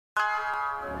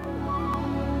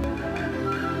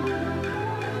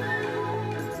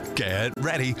Get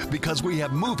ready, because we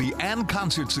have movie and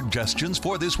concert suggestions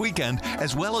for this weekend,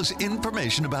 as well as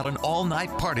information about an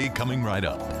all-night party coming right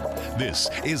up. This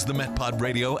is the MetPod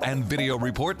Radio and Video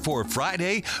Report for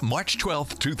Friday, March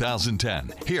 12th,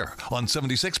 2010, here on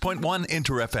 76.1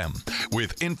 Inter-FM,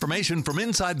 with information from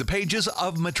inside the pages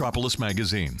of Metropolis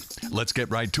Magazine. Let's get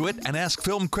right to it and ask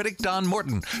film critic Don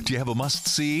Morton, do you have a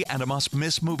must-see and a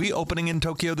must-miss movie opening in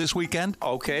Tokyo this weekend?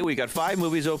 Okay, we got 5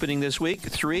 movies opening this week.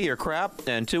 3 are crap,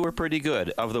 and 2 are pretty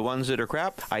good. Of the ones that are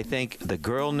crap, I think The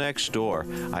Girl Next Door.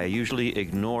 I usually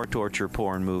ignore torture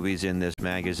porn movies in this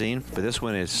magazine, but this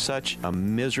one is such a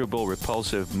miserable,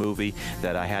 repulsive movie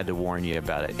that I had to warn you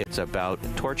about it. It's about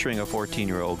torturing a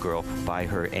 14-year-old girl by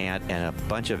her aunt and a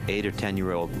bunch of 8 or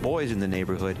 10-year-old boys in the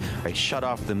neighborhood. I shut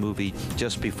off the movie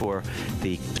just before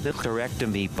the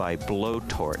clitorectomy by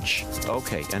blowtorch.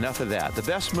 Okay, enough of that. The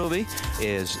best movie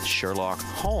is Sherlock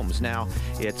Holmes. Now,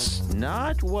 it's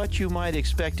not what you might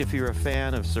expect if you're a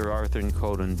fan of Sir Arthur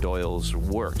Conan Doyle's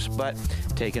works, but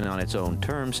taken on its own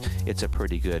terms, it's a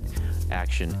pretty good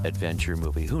action-adventure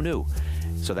movie. Who knew?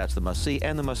 So that's the must-see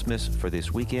and the must-miss for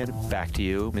this weekend. Back to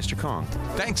you, Mr. Kong.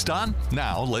 Thanks, Don.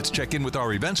 Now, let's check in with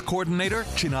our events coordinator,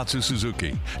 Chinatsu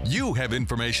Suzuki. You have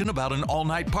information about an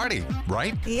all-night party,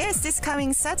 right? Yes, this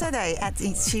coming Saturday at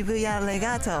Shibuya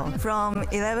Legato from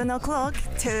 11 o'clock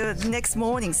to next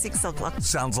morning, 6 o'clock.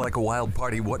 Sounds like a wild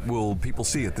party. What will people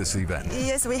see at this event?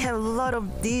 Yes, we have a lot of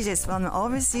DJs from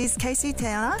overseas. Casey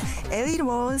Taylor, Ellie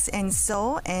Rose, and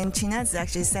So, and Chinatsu,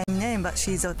 actually same name, but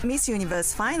she's a Miss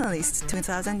Universe finalist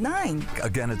 2009.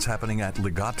 Again, it's happening at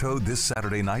Legato this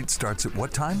Saturday night. Starts at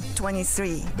what time?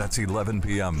 23. That's 11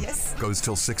 p.m. Yes. Goes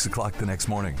till 6 o'clock the next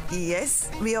morning. Yes.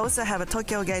 We also have a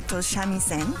Tokyo Ghetto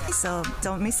shamisen, so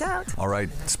don't miss out. All right.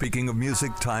 Speaking of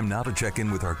music, time now to check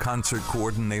in with our concert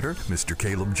coordinator, Mr.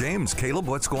 Caleb James. Caleb,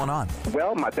 what's going on?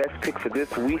 Well, my best pick for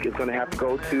this week is going to have to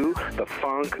go to the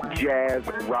funk, jazz,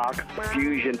 rock,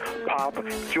 fusion, pop,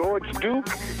 George Duke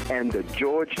and the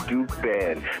George Duke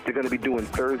Band. They're going to be doing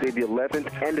Thursday the 11th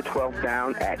and the 12th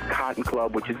down at Cotton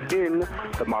Club, which is in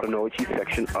the Marunouchi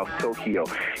section of Tokyo.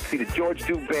 See the George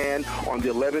Duke Band on the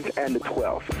 11th and the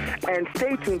 12th. And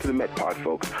stay tuned to the MetPod,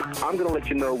 folks. I'm going to let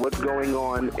you know what's going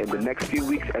on in the next few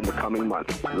weeks and the coming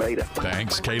months. Later.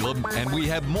 Thanks, Caleb. And we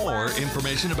have more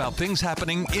information about things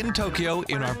happening in Tokyo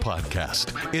in our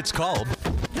podcast. It's called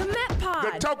The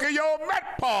MetPod. The Tokyo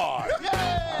MetPod.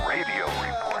 Radio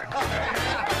report.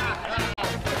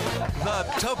 the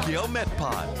Tokyo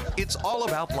MetPod. It's all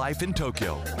about life in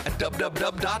Tokyo at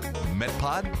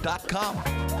www.metpod.com.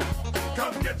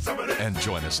 Come get some of this. And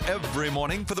join us every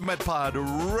morning for the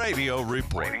MetPod Radio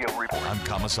Report. I'm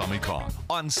Kamasami Kong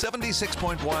on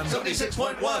 76.1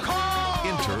 76.1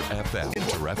 Inter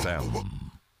FM.